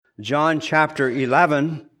John chapter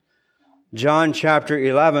 11. John chapter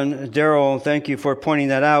 11. Daryl, thank you for pointing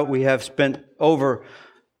that out. We have spent over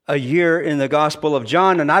a year in the Gospel of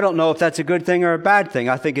John, and I don't know if that's a good thing or a bad thing.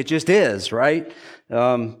 I think it just is, right?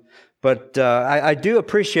 But I do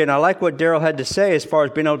appreciate, and I like what Daryl had to say as far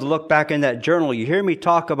as being able to look back in that journal. You hear me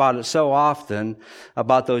talk about it so often,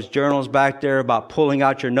 about those journals back there, about pulling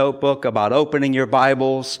out your notebook, about opening your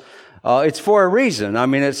Bibles. It's for a reason. I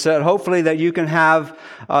mean, it's hopefully that you can have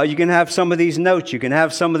some of these notes, you can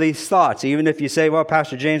have some of these thoughts. Even if you say, well,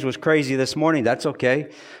 Pastor James was crazy this morning, that's okay.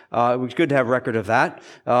 It was good to have record of that.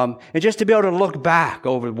 And just to be able to look back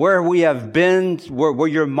over where we have been, where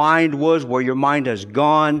your mind was, where your mind has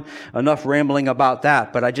gone. Enough rambling about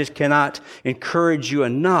that. But I just cannot encourage you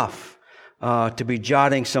enough to be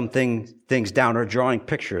jotting some things down or drawing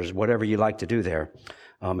pictures, whatever you like to do there.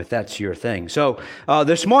 If that's your thing. So,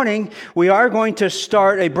 this morning, we are going to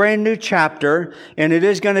start a brand new chapter, and it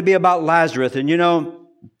is going to be about Lazarus. And you know,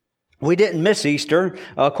 we didn't miss Easter.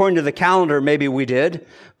 According to the calendar, maybe we did.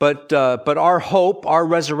 But our hope, our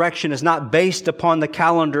resurrection is not based upon the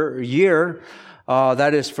calendar year.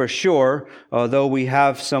 That is for sure, though we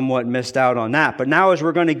have somewhat missed out on that. But now as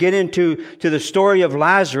we're going to get into the story of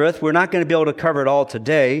Lazarus, we're not going to be able to cover it all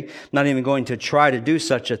today. Not even going to try to do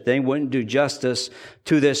such a thing. Wouldn't do justice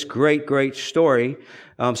to this great, great story.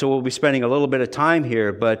 So we'll be spending a little bit of time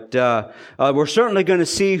here. But we're certainly going to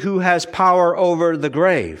see who has power over the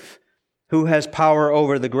grave. Who has power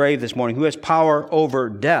over the grave this morning? Who has power over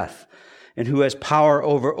death? And who has power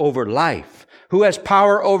over life? Who has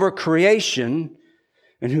power over creation?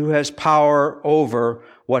 And who has power over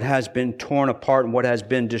what has been torn apart and what has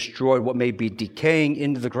been destroyed, what may be decaying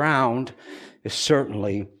into the ground, is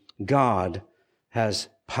certainly God has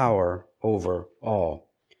power over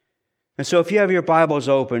all. And so if you have your Bibles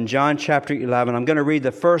open, John chapter 11, I'm going to read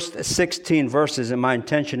the first 16 verses, and my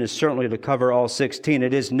intention is certainly to cover all 16.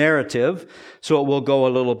 It is narrative, so it will go a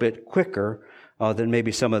little bit quicker than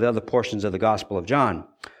maybe some of the other portions of the Gospel of John.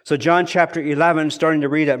 So John chapter 11, starting to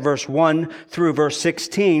read at verse 1 through verse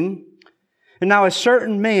 16. And now a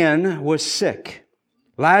certain man was sick,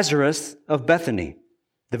 Lazarus of Bethany,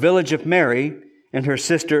 the village of Mary and her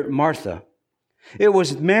sister Martha. It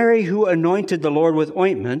was Mary who anointed the Lord with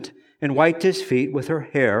ointment and wiped his feet with her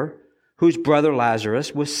hair, whose brother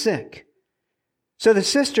Lazarus was sick. So the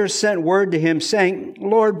sisters sent word to him, saying,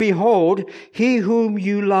 Lord, behold, he whom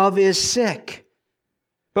you love is sick.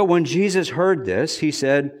 But when Jesus heard this, he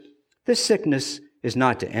said, this sickness is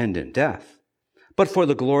not to end in death, but for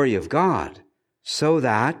the glory of God, so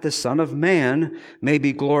that the Son of Man may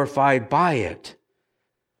be glorified by it.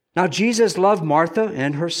 Now Jesus loved Martha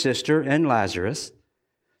and her sister and Lazarus.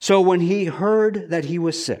 So when he heard that he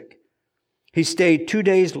was sick, he stayed 2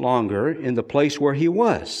 days longer in the place where he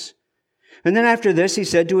was. And then after this, he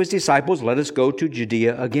said to his disciples, let us go to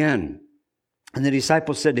Judea again. And the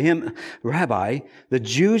disciples said to him, Rabbi, the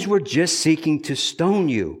Jews were just seeking to stone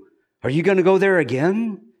you. Are you going to go there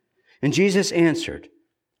again? And Jesus answered,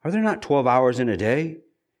 are there not 12 hours in a day?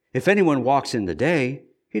 If anyone walks in the day,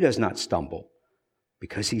 he does not stumble,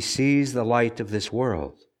 because he sees the light of this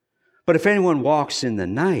world. But if anyone walks in the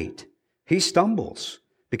night, he stumbles,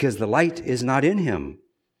 because the light is not in him.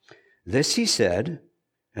 This he said,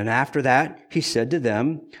 and after that he said to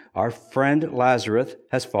them, our friend Lazarus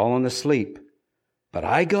has fallen asleep. But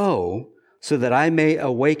I go so that I may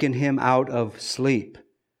awaken him out of sleep.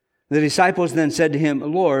 The disciples then said to him,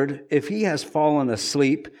 Lord, if he has fallen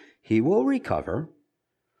asleep, he will recover.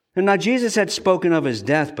 And now Jesus had spoken of his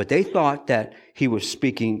death, but they thought that he was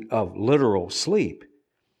speaking of literal sleep.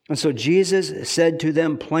 And so Jesus said to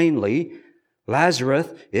them plainly, Lazarus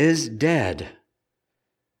is dead.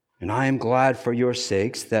 And I am glad for your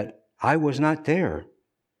sakes that I was not there,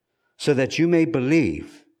 so that you may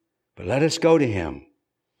believe. But let us go to him.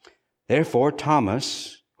 Therefore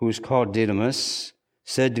Thomas, who is called Didymus,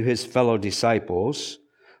 said to his fellow disciples,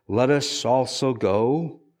 let us also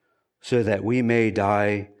go, so that we may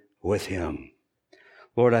die with him.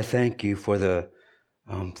 Lord, I thank you for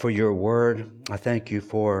your word. I thank you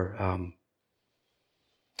for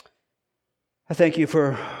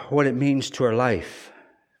what it means to our life,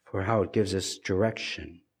 for how it gives us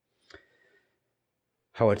direction,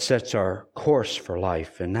 how it sets our course for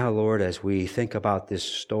life. And now, Lord, as we think about this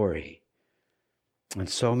story and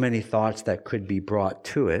so many thoughts that could be brought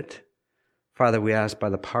to it, Father, we ask by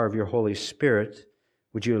the power of your Holy Spirit,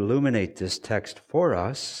 would you illuminate this text for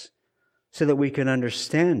us so that we can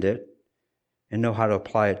understand it and know how to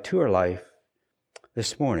apply it to our life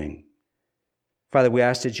this morning. Father, we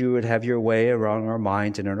ask that you would have your way around our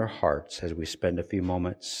minds and in our hearts as we spend a few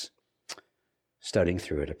moments studying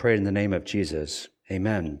through it. I pray in the name of Jesus.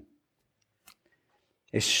 Amen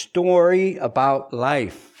A story about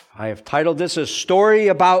life. I have titled this A Story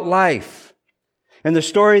About Life. And the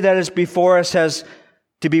story that is before us has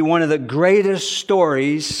to be one of the greatest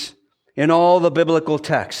stories in all the biblical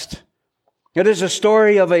text. It is a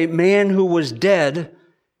story of a man who was dead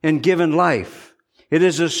and given life. It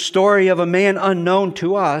is a story of a man unknown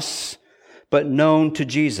to us, but known to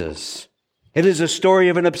Jesus. It is a story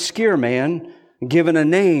of an obscure man given a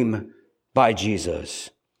name by Jesus.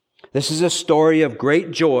 This is a story of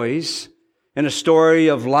great joys and a story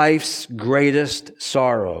of life's greatest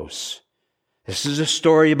sorrows. This is a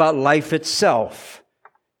story about life itself.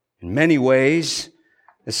 In many ways,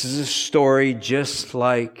 this is a story just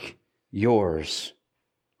like yours.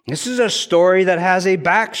 This is a story that has a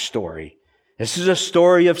backstory. This is a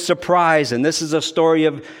story of surprise, and this is a story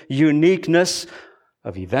of uniqueness,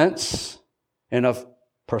 of events, and of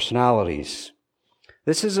personalities.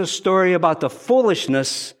 This is a story about the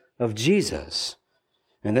foolishness of Jesus.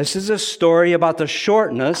 And this is a story about the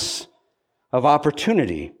shortness of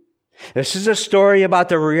opportunity. This is a story about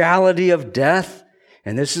the reality of death.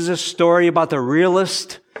 And this is a story about the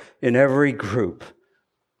realist in every group.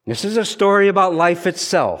 This is a story about life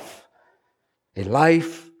itself. A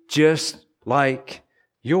life just like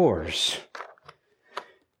yours.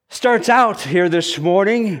 Starts out here this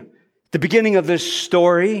morning, the beginning of this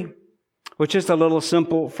story, with just a little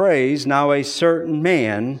simple phrase, now a certain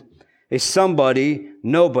man, a somebody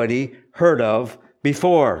nobody heard of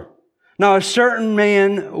before. Now a certain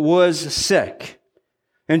man was sick.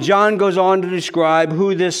 And John goes on to describe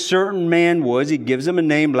who this certain man was. He gives him a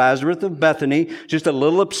name, Lazarus of Bethany, just a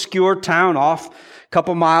little obscure town off a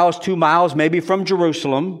couple miles, 2 miles maybe from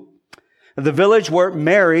Jerusalem. The village where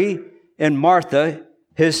Mary and Martha,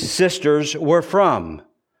 his sisters, were from.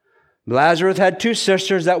 Lazarus had 2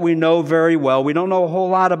 sisters that we know very well. We don't know a whole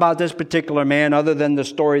lot about this particular man other than the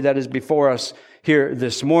story that is before us here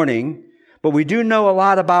this morning. But we do know a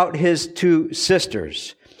lot about his 2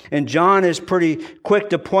 sisters. And John is pretty quick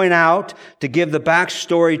to point out, to give the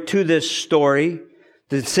backstory to this story,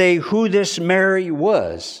 to say who this Mary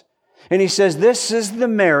was. And he says, this is the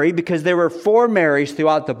Mary, because there were 4 Marys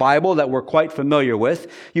throughout the Bible that we're quite familiar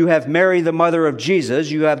with. You have Mary, the mother of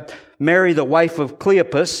Jesus. You have Mary, the wife of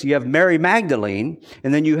Cleopas. You have Mary Magdalene.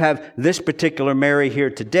 And then you have this particular Mary here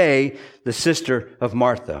today, the sister of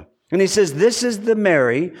Martha. And he says, this is the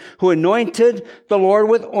Mary who anointed the Lord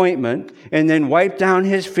with ointment and then wiped down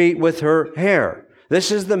his feet with her hair. This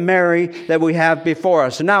is the Mary that we have before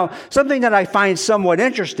us. And now, something that I find somewhat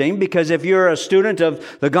interesting, because if you're a student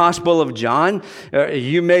of the Gospel of John,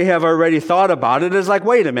 you may have already thought about it, is like,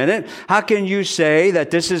 wait a minute, how can you say that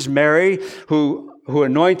this is Mary who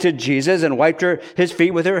anointed Jesus and wiped his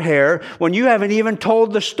feet with her hair when you haven't even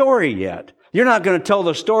told the story yet? You're not going to tell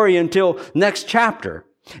the story until next chapter.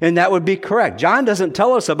 And that would be correct. John doesn't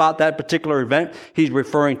tell us about that particular event he's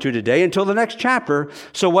referring to today until the next chapter.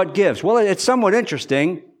 So what gives? Well, it's somewhat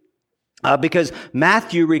interesting because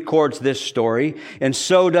Matthew records this story, and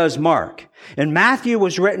so does Mark. And Matthew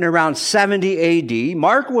was written around 70 A.D.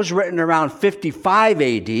 Mark was written around 55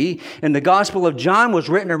 A.D. And the Gospel of John was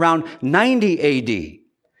written around 90 A.D.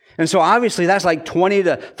 And so obviously that's like 20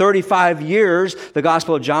 to 35 years. The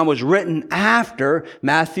Gospel of John was written after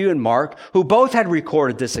Matthew and Mark, who both had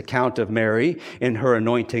recorded this account of Mary and her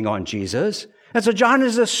anointing on Jesus. And so John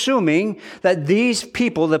is assuming that these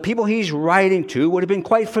people, the people he's writing to, would have been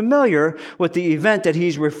quite familiar with the event that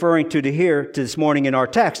he's referring to here this morning in our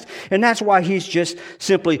text. And that's why he's just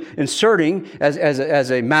simply inserting,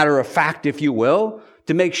 as a matter of fact, if you will,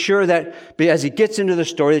 to make sure that as he gets into the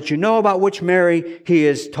story that you know about which Mary he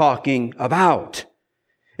is talking about.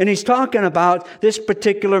 And he's talking about this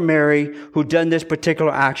particular Mary who done this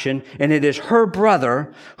particular action, and it is her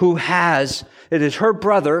brother who has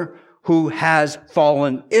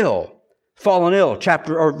fallen ill.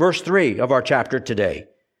 Verse 3 of our chapter today.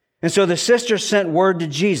 And so the sisters sent word to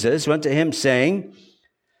Jesus, went to him saying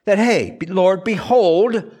that, hey, Lord,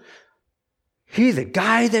 behold, the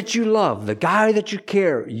guy that you love, the guy that you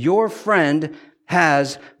care, your friend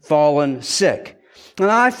has fallen sick. And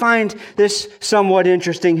I find this somewhat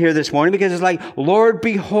interesting here this morning because it's like, Lord,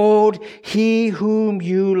 behold, he whom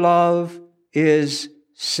you love is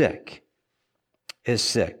sick.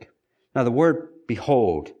 Now the word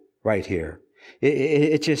behold right here,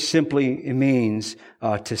 it just simply means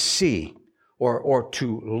to see or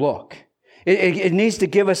to look. It needs to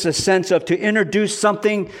give us a sense of, to introduce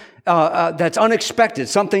something that's unexpected,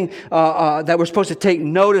 something that we're supposed to take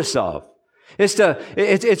notice of. It's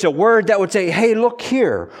a word that would say, hey, look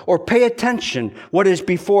here, or pay attention what is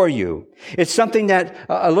before you. It's something that,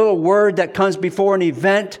 a little word that comes before an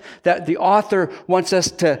event that the author wants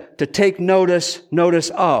us to take notice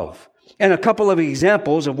of. And a couple of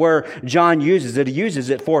examples of where John uses it. He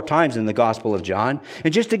uses it 4 times in the Gospel of John.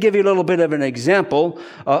 And just to give you a little bit of an example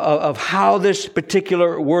of how this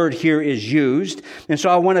particular word here is used. And so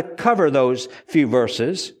I want to cover those few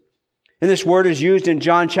verses. And this word is used in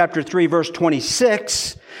John chapter 3, verse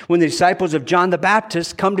 26, when the disciples of John the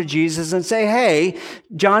Baptist come to Jesus and say, hey,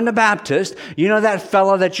 John the Baptist, you know that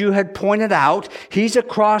fellow that you had pointed out? He's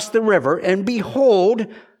across the river, and behold,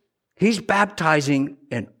 he's baptizing,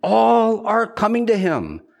 and all are coming to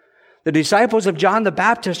him. The disciples of John the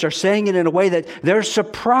Baptist are saying it in a way that they're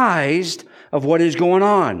surprised of what is going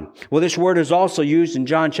on. Well, this word is also used in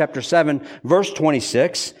John chapter 7, verse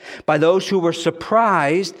 26, by those who were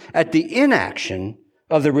surprised at the inaction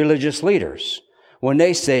of the religious leaders. When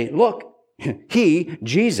they say, look, he,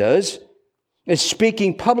 Jesus, is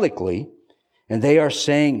speaking publicly, and they are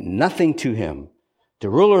saying nothing to him. The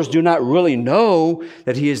rulers do not really know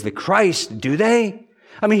that he is the Christ, do they?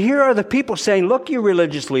 I mean, here are the people saying, look, you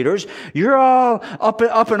religious leaders, you're all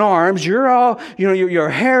up in arms. You're all, your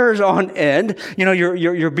hair's on end.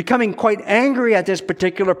 You're becoming quite angry at this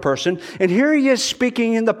particular person. And here he is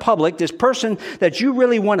speaking in the public, this person that you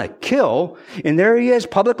really want to kill. And there he is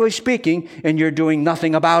publicly speaking, and you're doing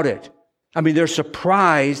nothing about it. I mean, they're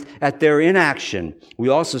surprised at their inaction. We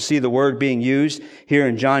also see the word being used here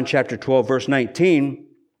in John chapter 12, verse 19,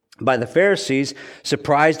 by the Pharisees,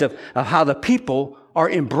 surprised of how the people are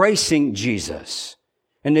embracing Jesus.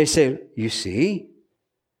 And they say, you see,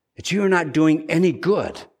 that you're not doing any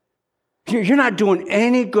good. You're not doing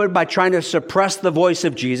any good by trying to suppress the voice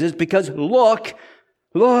of Jesus, because look,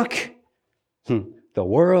 the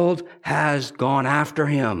world has gone after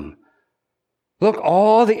him. Look,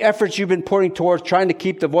 all the efforts you've been putting towards trying to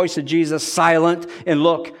keep the voice of Jesus silent, and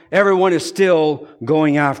look, everyone is still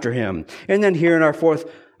going after him. And then here in our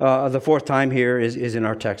the fourth time here is in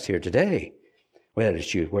our text here today, where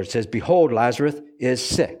it's used, where it says, behold, Lazarus is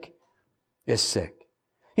sick. The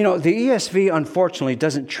ESV, unfortunately,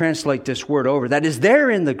 doesn't translate this word over. That is there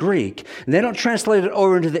in the Greek, and they don't translate it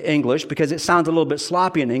over into the English because it sounds a little bit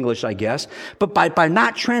sloppy in English, I guess. But by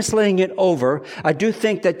not translating it over, I do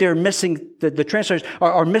think that they're missing, the translators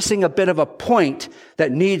are missing a bit of a point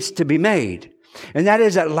that needs to be made. And that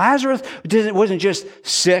is that Lazarus wasn't just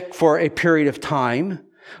sick for a period of time.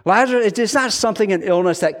 Lazarus, it's not something, an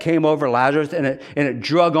illness that came over Lazarus and it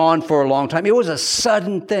drug on for a long time. It was a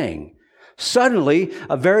sudden thing. Suddenly,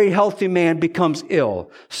 a very healthy man becomes ill.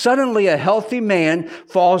 Suddenly, a healthy man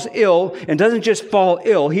falls ill, and doesn't just fall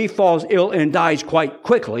ill, he falls ill and dies quite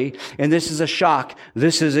quickly. And this is a shock.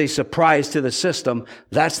 This is a surprise to the system.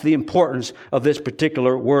 That's the importance of this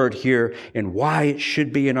particular word here and why it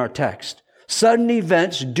should be in our text. Sudden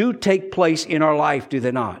events do take place in our life, do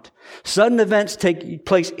they not? Sudden events take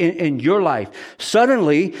place in your life.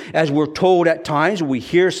 Suddenly, as we're told at times, we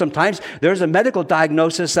hear sometimes, there's a medical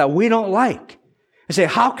diagnosis that we don't like. And say,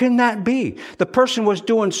 how can that be? The person was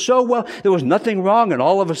doing so well, there was nothing wrong, and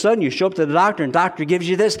all of a sudden you show up to the doctor, and the doctor gives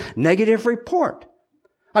you this negative report.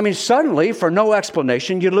 I mean, suddenly, for no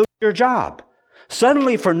explanation, you lose your job.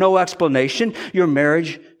 Suddenly, for no explanation, your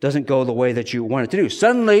marriage doesn't go the way that you want it to do.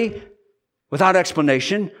 Suddenly, without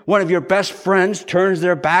explanation, one of your best friends turns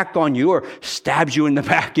their back on you, or stabs you in the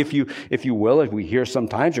back, if you will, as we hear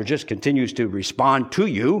sometimes, or just continues to respond to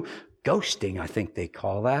you. Ghosting, I think they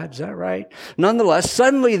call that. Is that right? Nonetheless,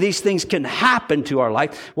 suddenly these things can happen to our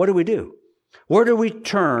life. What do? Where do we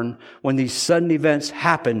turn when these sudden events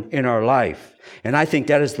happen in our life? And I think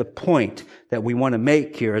that is the point that we want to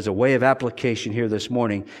make here as a way of application here this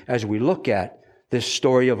morning as we look at this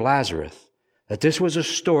story of Lazarus. That this was a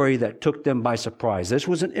story that took them by surprise. This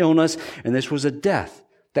was an illness, and this was a death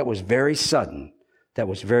that was very sudden, that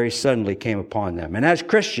was very suddenly came upon them. And as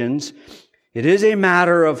Christians, it is a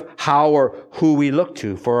matter of how or who we look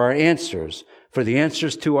to for our answers, for the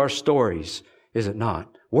answers to our stories, is it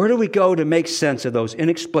not? Where do we go to make sense of those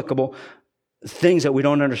inexplicable things that we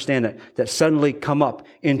don't understand that suddenly come up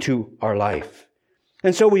into our life?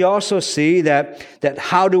 And so we also see that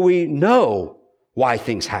how do we know why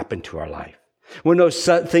things happen to our life? When those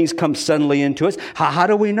things come suddenly into us, how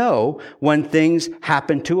do we know when things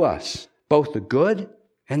happen to us? Both the good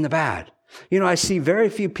and the bad. I see very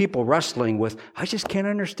few people wrestling with, I just can't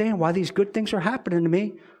understand why these good things are happening to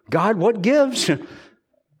me. God, what gives?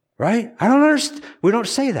 Right? I don't understand. We don't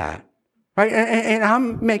say that. Right? And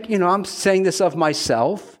I'm saying this of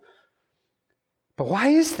myself. But why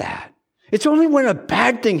is that? It's only when a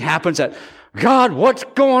bad thing happens that, God, what's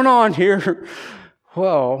going on here?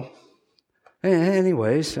 Well,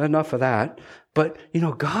 anyways, enough of that. But,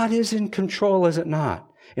 God is in control, is it not?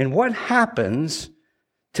 And what happens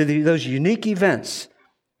to those unique events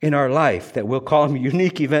in our life, that we'll call them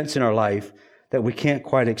unique events in our life, that we can't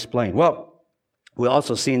quite explain? Well, we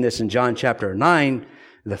also seen this in John chapter 9,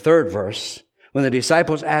 the 3rd verse, when the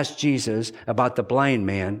disciples asked Jesus about the blind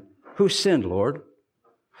man, who sinned, Lord?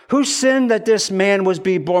 Who sinned that this man was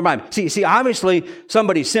be born blind? See, obviously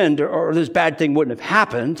somebody sinned or this bad thing wouldn't have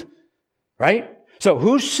happened, right? So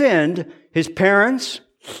who sinned? His parents?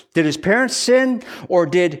 Did his parents sin, or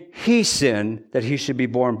did he sin that he should be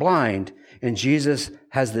born blind? And Jesus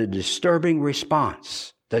has the disturbing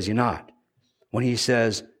response, does he not? When he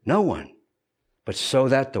says, no one, but so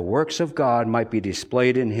that the works of God might be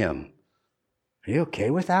displayed in him. Are you okay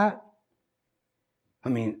with that? I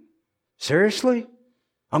mean, seriously?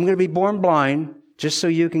 I'm going to be born blind just so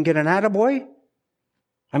you can get an attaboy?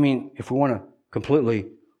 I mean, if we want to completely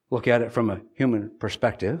look at it from a human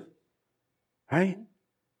perspective, right?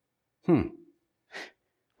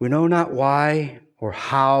 We know not why or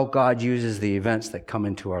how God uses the events that come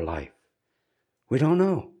into our life. We don't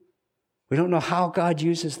know. We don't know how God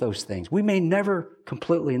uses those things. We may never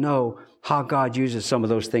completely know how God uses some of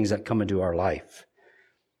those things that come into our life.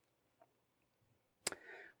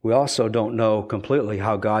 We also don't know completely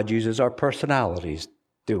how God uses our personalities,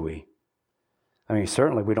 do we? I mean,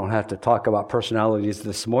 certainly we don't have to talk about personalities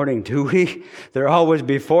this morning, do we? They're always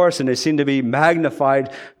before us, and they seem to be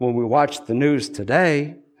magnified when we watch the news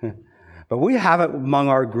today. But we have it among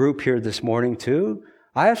our group here this morning, too.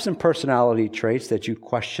 I have some personality traits that you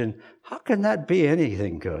question, how can that be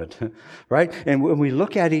anything good? Right? And when we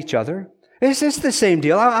look at each other, it's the same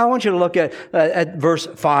deal. I want you to look at verse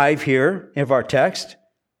 5 here of our text.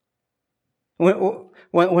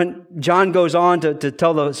 When John goes on to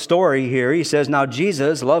tell the story here, he says, now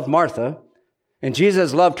Jesus loved Martha, and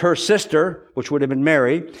Jesus loved her sister, which would have been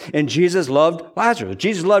Mary, and Jesus loved Lazarus.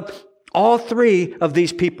 Jesus loved all three of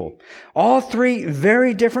these people. All three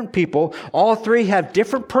very different people. All three have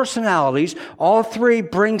different personalities. All three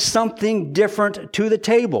bring something different to the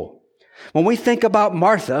table. When we think about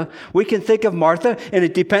Martha, we can think of Martha, and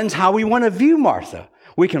it depends how we want to view Martha.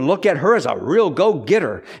 We can look at her as a real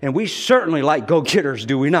go-getter, and we certainly like go-getters,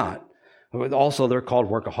 do we not? Also, they're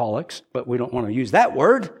called workaholics, but we don't want to use that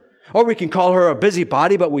word. Or we can call her a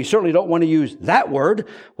busybody, but we certainly don't want to use that word.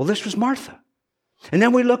 Well, this was Martha. And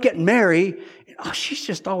then we look at Mary, and, she's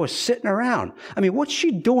just always sitting around. I mean, what's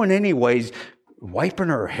she doing anyways? Wiping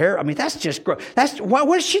her hair? I mean, that's just gross.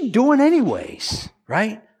 What is she doing anyways?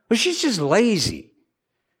 Right? Well, she's just lazy.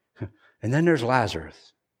 And then there's Lazarus.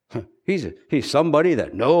 He's somebody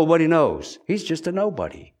that nobody knows. He's just a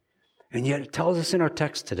nobody. And yet it tells us in our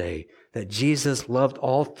text today that Jesus loved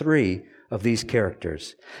all three of these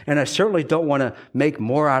characters. And I certainly don't want to make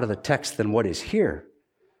more out of the text than what is here.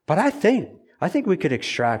 But I think we could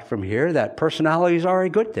extract from here that personalities are a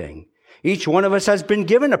good thing. Each one of us has been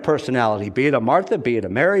given a personality, be it a Martha, be it a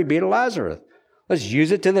Mary, be it a Lazarus. Let's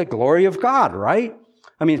use it to the glory of God, right?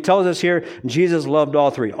 I mean, it tells us here, Jesus loved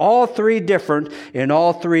all three. All three different, and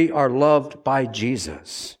all three are loved by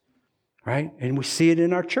Jesus, right? And we see it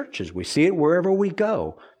in our churches. We see it wherever we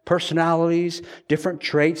go. Personalities, different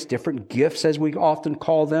traits, different gifts, as we often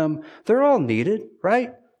call them. They're all needed,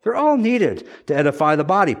 right? They're all needed to edify the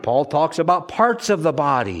body. Paul talks about parts of the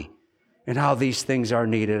body and how these things are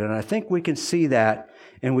needed. And I think we can see that,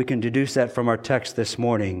 and we can deduce that from our text this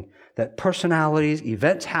morning, that personalities,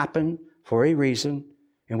 events happen for a reason.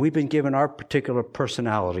 And we've been given our particular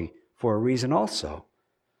personality for a reason also.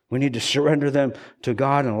 We need to surrender them to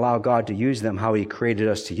God and allow God to use them how He created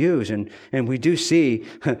us to use. And we do see,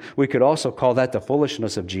 we could also call that the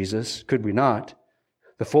foolishness of Jesus, could we not?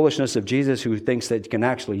 The foolishness of Jesus, who thinks that he can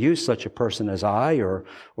actually use such a person as I, or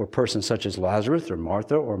a person such as Lazarus or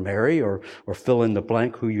Martha or Mary, or fill in the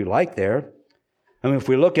blank who you like there. I mean, if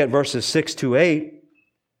we look at verses 6-8,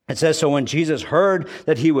 it says, so when Jesus heard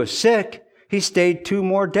that he was sick, he stayed 2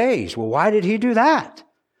 more days. Well, why did he do that?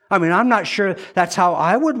 I mean, I'm not sure that's how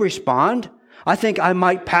I would respond. I think I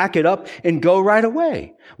might pack it up and go right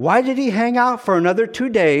away. Why did he hang out for another 2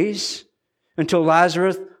 days until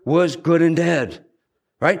Lazarus was good and dead?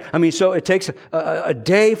 Right? I mean, so it takes a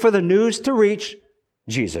day for the news to reach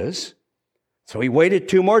Jesus. So he waited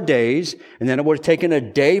 2 more days, and then it would have taken a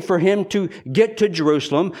day for him to get to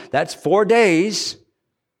Jerusalem. That's 4 days.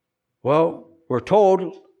 Well, we're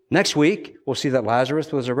told next week, we'll see that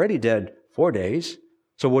Lazarus was already dead 4 days.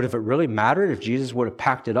 So would have it really mattered if Jesus would have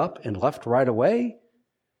packed it up and left right away?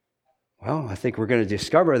 Well, I think we're going to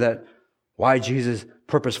discover that why Jesus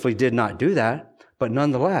purposefully did not do that. But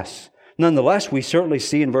nonetheless, Nonetheless, we certainly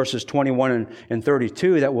see in verses 21 and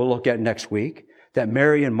 32 that we'll look at next week that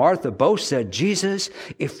Mary and Martha both said, Jesus,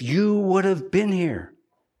 if you would have been here,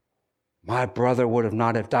 my brother would have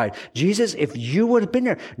not have died. Jesus, if you would have been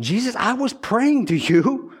there. Jesus, I was praying to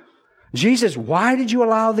you. Jesus, why did you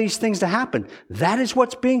allow these things to happen? That is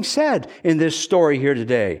what's being said in this story here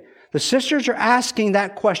today. The sisters are asking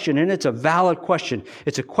that question, and it's a valid question.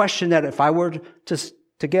 It's a question that, if I were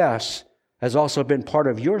to guess, has also been part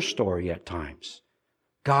of your story at times.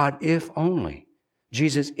 God, if only.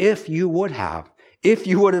 Jesus, if you would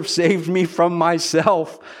have saved me from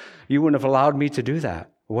myself, you wouldn't have allowed me to do that,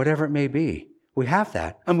 whatever it may be. We have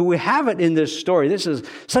that. I mean, we have it in this story. This is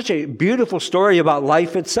such a beautiful story about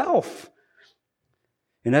life itself.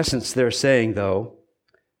 In essence, they're saying, though,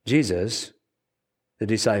 Jesus, the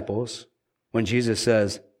disciples, when Jesus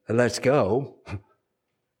says, let's go,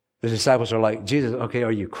 the disciples are like, Jesus, okay,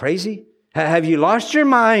 are you crazy? Have you lost your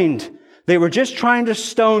mind? They were just trying to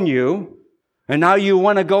stone you, and now you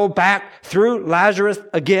want to go back through Lazarus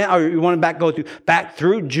again, or you want to go back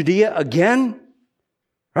through Judea again?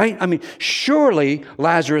 Right? I mean, surely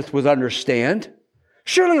Lazarus would understand.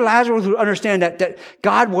 Surely Lazarus would understand that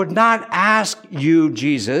God would not ask you,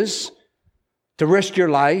 Jesus, to risk your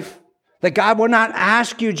life. That God would not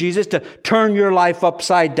ask you, Jesus, to turn your life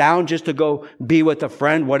upside down just to go be with a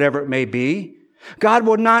friend, whatever it may be. God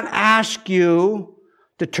would not ask you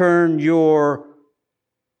to turn your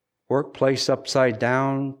workplace upside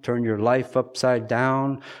down, turn your life upside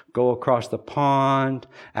down, go across the pond,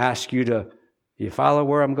 ask you to, you follow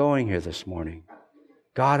where I'm going here this morning?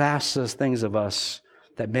 God asks us things of us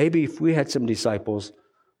that maybe if we had some disciples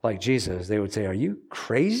like Jesus, they would say, are you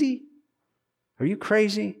crazy? Are you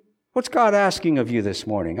crazy? What's God asking of you this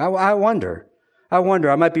morning? I wonder.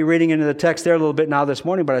 I might be reading into the text there a little bit now this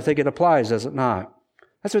morning, but I think it applies, does it not?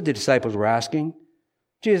 That's what the disciples were asking.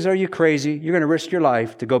 Jesus, are you crazy? You're going to risk your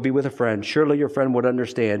life to go be with a friend. Surely your friend would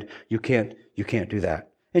understand. You can't do that.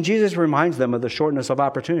 And Jesus reminds them of the shortness of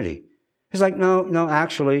opportunity. He's like, no,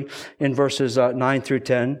 actually, in verses 9 through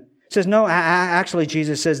 10, it says, no, actually,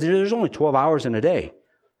 Jesus says, there's only 12 hours in a day.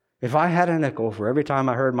 If I had a nickel for every time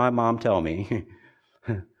I heard my mom tell me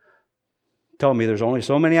there's only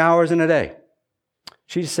so many hours in a day,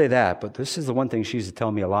 she'd say that, but this is the one thing she used to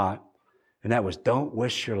tell me a lot, and that was, don't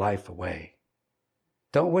wish your life away.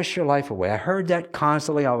 Don't wish your life away. I heard that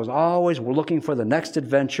constantly. I was always looking for the next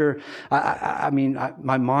adventure. My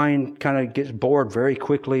mind kind of gets bored very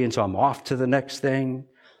quickly, and so I'm off to the next thing.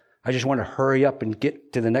 I just want to hurry up and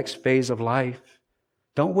get to the next phase of life.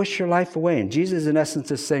 Don't wish your life away. And Jesus, in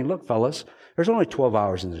essence, is saying, look, fellas, there's only 12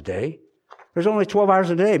 hours in the day. There's only 12 hours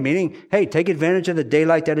in a day, meaning, hey, take advantage of the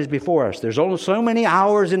daylight that is before us. There's only so many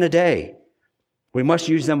hours in a day. We must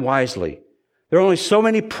use them wisely. There are only so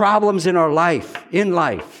many problems in our life,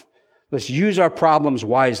 Let's use our problems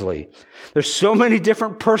wisely. There's so many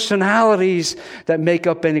different personalities that make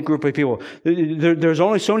up any group of people. There's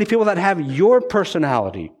only so many people that have your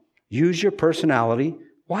personality. Use your personality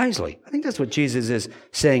wisely. I think that's what Jesus is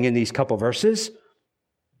saying in these couple verses.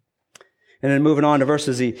 And then moving on to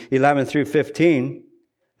verses 11 through 15,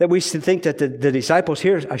 that we think that the disciples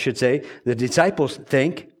here, the disciples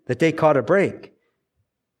think that they caught a break.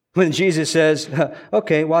 When Jesus says,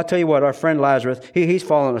 okay, well, I'll tell you what, our friend Lazarus, he's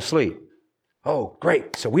fallen asleep. Oh,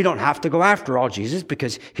 great. So we don't have to go after all Jesus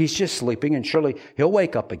because he's just sleeping and surely he'll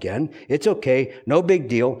wake up again. It's okay. No big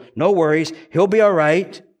deal. No worries. He'll be all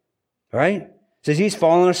right. All right? Says he's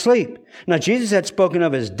fallen asleep. Now, Jesus had spoken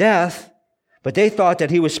of his death, but they thought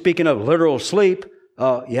that he was speaking of literal sleep.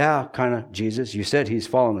 Yeah, kind of, Jesus. You said he's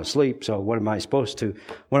fallen asleep. So what am I supposed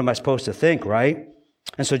to think, right?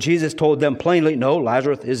 And so Jesus told them plainly, no,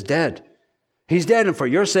 Lazarus is dead. He's dead, and for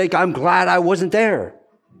your sake, I'm glad I wasn't there.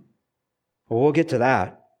 Well, we'll get to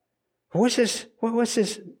that. What's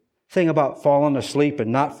this thing about falling asleep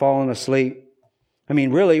and not falling asleep? I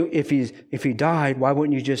mean, really, if he died, why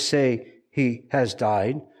wouldn't you just say he has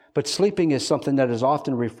died? But sleeping is something that is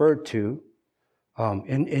often referred to,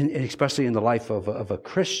 especially in the life of a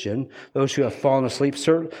Christian. Those who have fallen asleep,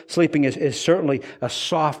 sleeping is certainly a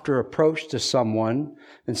softer approach to someone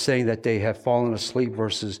than saying that they have fallen asleep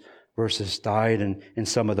versus died and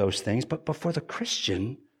some of those things. But for the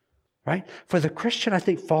Christian, right? For the Christian, I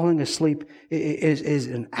think falling asleep is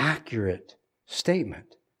an accurate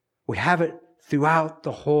statement. We have it throughout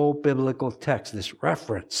the whole biblical text, this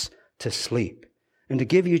reference to sleep. And to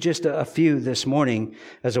give you just a few this morning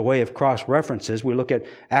as a way of cross-references, we look at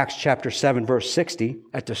Acts chapter 7, verse 60,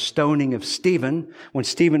 at the stoning of Stephen. When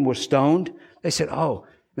Stephen was stoned, they said, oh,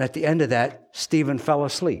 and at the end of that, Stephen fell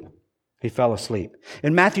asleep. He fell asleep.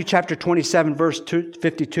 In Matthew chapter 27, verse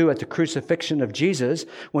 52, at the crucifixion of Jesus,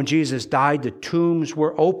 when Jesus died, the tombs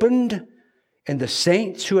were opened, and the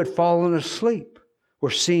saints who had fallen asleep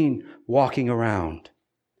were seen walking around.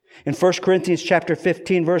 In 1 Corinthians chapter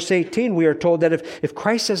 15, verse 18, we are told that if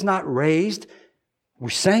Christ is not raised,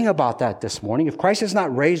 we sang about that this morning, if Christ is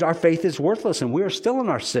not raised, our faith is worthless, and we are still in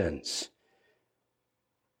our sins.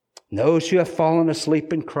 Those who have fallen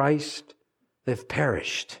asleep in Christ, they've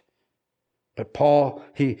perished. But Paul,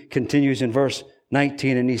 he continues in verse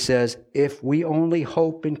 19, and he says, if we only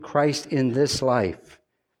hope in Christ in this life,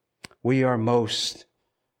 we are most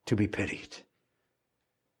to be pitied.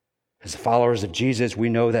 As followers of Jesus, we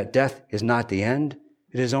know that death is not the end.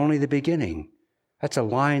 It is only the beginning. That's a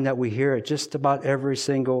line that we hear at just about every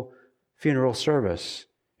single funeral service,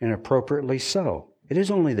 and appropriately so. It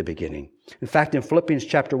is only the beginning. In fact, in Philippians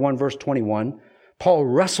chapter 1, verse 21, Paul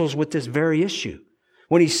wrestles with this very issue.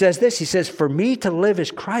 When he says this, he says, for me to live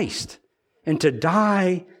is Christ, and to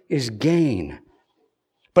die is gain.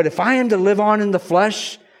 But if I am to live on in the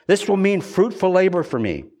flesh, this will mean fruitful labor for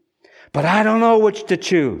me. But I don't know which to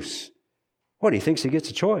choose. What, he thinks he gets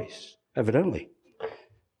a choice, evidently.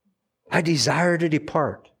 I desire to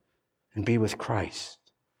depart and be with Christ.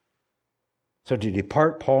 So to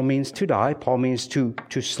depart, Paul means to die. Paul means to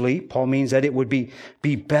sleep. Paul means that it would be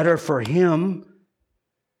better for him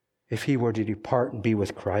if he were to depart and be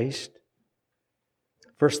with Christ.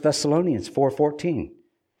 1 Thessalonians 4:14.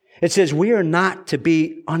 It says, we are not to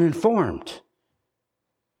be uninformed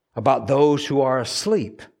about those who are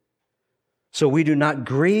asleep. So we do not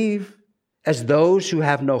grieve as those who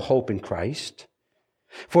have no hope in Christ.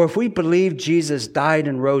 For if we believe Jesus died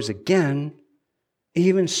and rose again,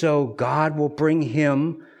 even so God will bring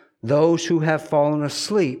him those who have fallen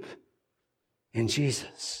asleep in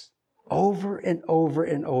Jesus. Over and over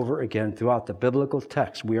and over again throughout the biblical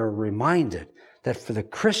text, we are reminded that for the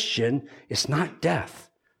Christian, it's not death.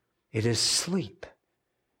 It is sleep.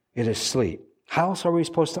 It is sleep. How else are we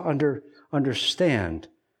supposed to understand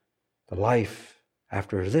the life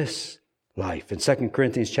after this life? In 2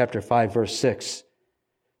 Corinthians chapter 5, verse 6,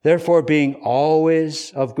 therefore being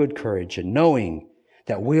always of good courage and knowing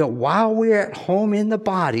that while we are at home in the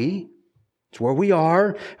body, it's where we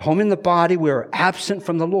are, home in the body, we are absent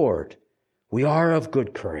from the Lord. We are of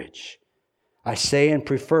good courage. I say and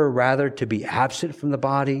prefer rather to be absent from the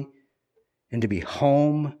body and to be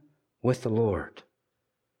home with the Lord.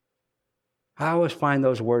 I always find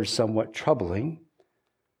those words somewhat troubling,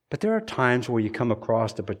 but there are times where you come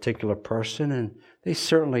across a particular person and they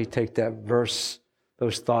certainly take that verse,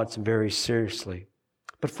 those thoughts very seriously.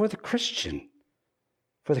 But for the Christian,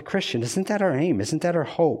 isn't that our aim? Isn't that our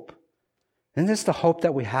hope? And this is the hope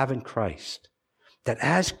that we have in Christ. That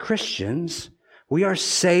as Christians, we are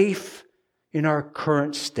safe in our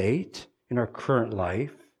current state, in our current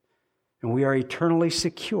life, and we are eternally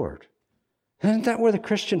secured. Isn't that where the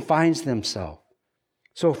Christian finds themselves?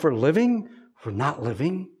 So if we're living, if we're not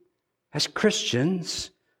living, as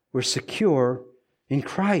Christians, we're secure in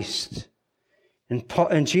Christ.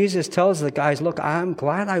 And Jesus tells the guys, look, I'm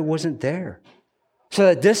glad I wasn't there. So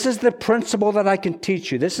that this is the principle that I can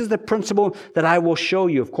teach you. This is the principle that I will show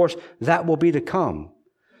you. Of course, that will be to come.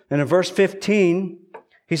 And in verse 15,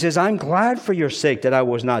 he says, I'm glad for your sake that I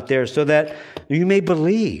was not there, so that you may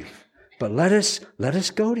believe. But let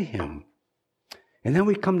us go to him. And then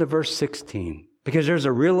we come to verse 16, because there's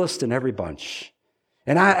a realist in every bunch.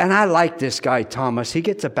 And I like this guy, Thomas. He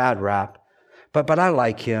gets a bad rap, but I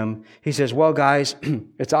like him. He says, well, guys,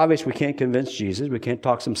 it's obvious we can't convince Jesus. We can't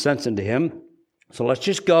talk some sense into him. So let's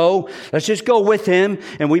just go with him,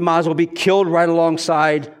 and we might as well be killed right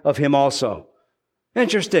alongside of him also.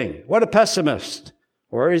 Interesting. What a pessimist.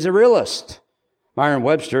 Or he's a realist.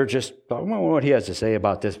 Merriam-Webster just thought, well, what he has to say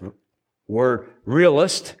about this word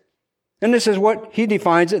realist. And this is what he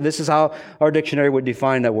defines it. This is how our dictionary would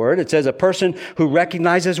define that word. It says a person who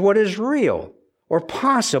recognizes what is real or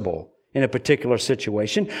possible in a particular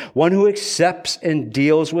situation. One who accepts and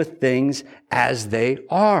deals with things as they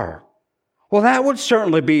are. Well, that would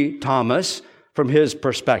certainly be Thomas from his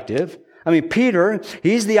perspective. I mean, Peter,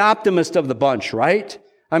 he's the optimist of the bunch, right?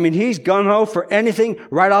 I mean, he's gung-ho for anything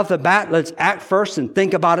right off the bat. Let's act first and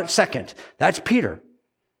think about it second. That's Peter.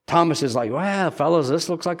 Thomas is like, well, fellas, this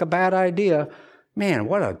looks like a bad idea. Man,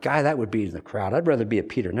 what a guy that would be in the crowd. I'd rather be a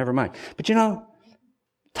Peter, never mind. But you know,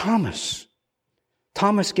 Thomas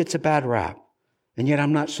gets a bad rap. And yet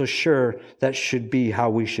I'm not so sure that should be how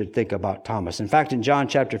we should think about Thomas. In fact, in John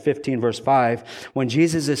chapter 15, verse 5, when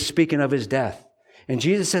Jesus is speaking of his death, and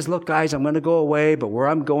Jesus says, look, guys, I'm going to go away, but where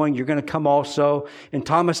I'm going, you're going to come also. And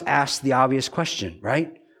Thomas asks the obvious question,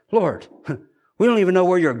 right? Lord, we don't even know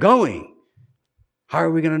where you're going. How are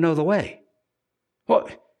we going to know the way? Well,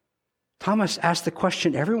 Thomas asked the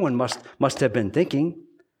question everyone must have been thinking.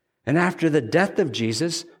 And after the death of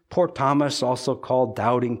Jesus, poor Thomas, also called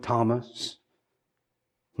Doubting Thomas,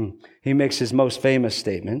 he makes his most famous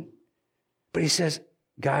statement. But he says,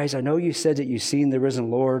 guys, I know you said that you've seen the risen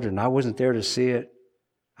Lord, and I wasn't there to see it.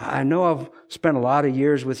 I know I've spent a lot of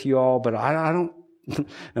years with you all, but I don't,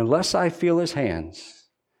 unless I feel his hands,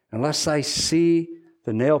 unless I see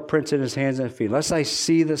the nail prints in his hands and feet, unless I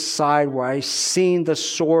see the side where I seen the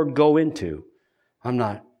sword go into, I'm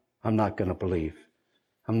not going to believe.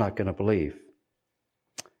 I'm not going to believe.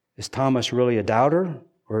 Is Thomas really a doubter,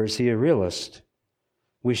 or is he a realist?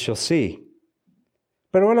 We shall see.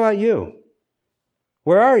 But what about you?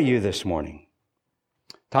 Where are you this morning?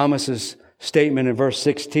 Thomas's statement in verse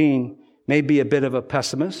 16 may be a bit of a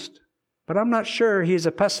pessimist, but I'm not sure he's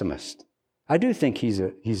a pessimist. I do think he's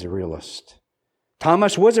a realist.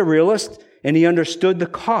 Thomas was a realist, and he understood the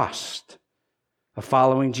cost of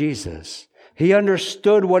following Jesus. He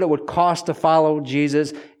understood what it would cost to follow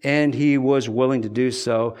Jesus, and he was willing to do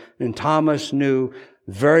so. And Thomas knew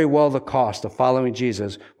very well the cost of following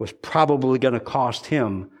Jesus was probably going to cost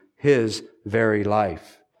him his very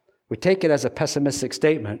life. We take it as a pessimistic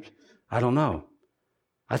statement. I don't know.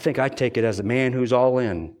 I think I take it as a man who's all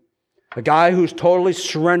in. A guy who's totally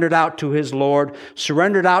surrendered out to his Lord,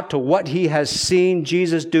 surrendered out to what he has seen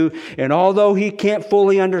Jesus do. And although he can't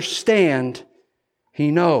fully understand,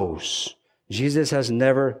 he knows Jesus has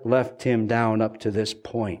never left him down up to this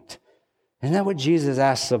point. Isn't that what Jesus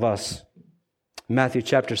asks of us? Matthew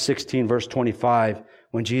chapter 16, verse 25,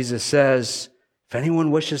 when Jesus says, if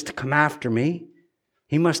anyone wishes to come after me,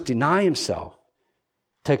 he must deny himself,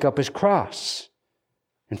 take up his cross,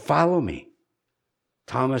 and follow me.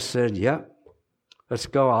 Thomas said, yep, let's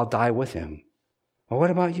go. I'll die with him. Well,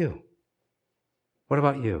 what about you? What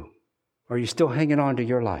about you? Are you still hanging on to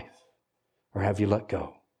your life? Or have you let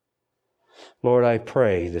go? Lord, I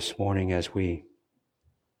pray this morning as we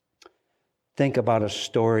think about a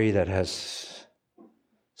story that has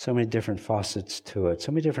so many different facets to it,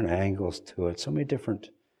 so many different angles to it, so many different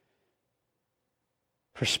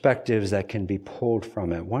perspectives that can be pulled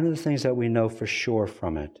from it. One of the things that we know for sure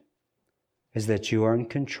from it is that you are in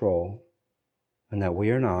control and that we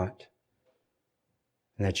are not,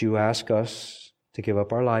 and that you ask us to give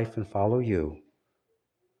up our life and follow you.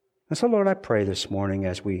 And so, Lord, I pray this morning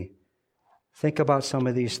as we think about some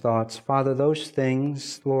of these thoughts, Father, those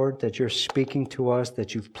things, Lord, that you're speaking to us,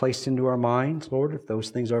 that you've placed into our minds, Lord, if those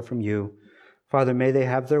things are from you, Father, may they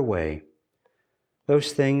have their way.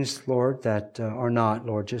 Those things, Lord, that are not,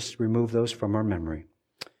 Lord, just remove those from our memory.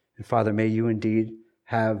 And Father, may you indeed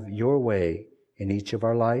have your way in each of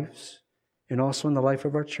our lives and also in the life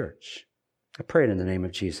of our church. I pray it in the name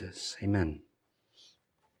of Jesus. Amen.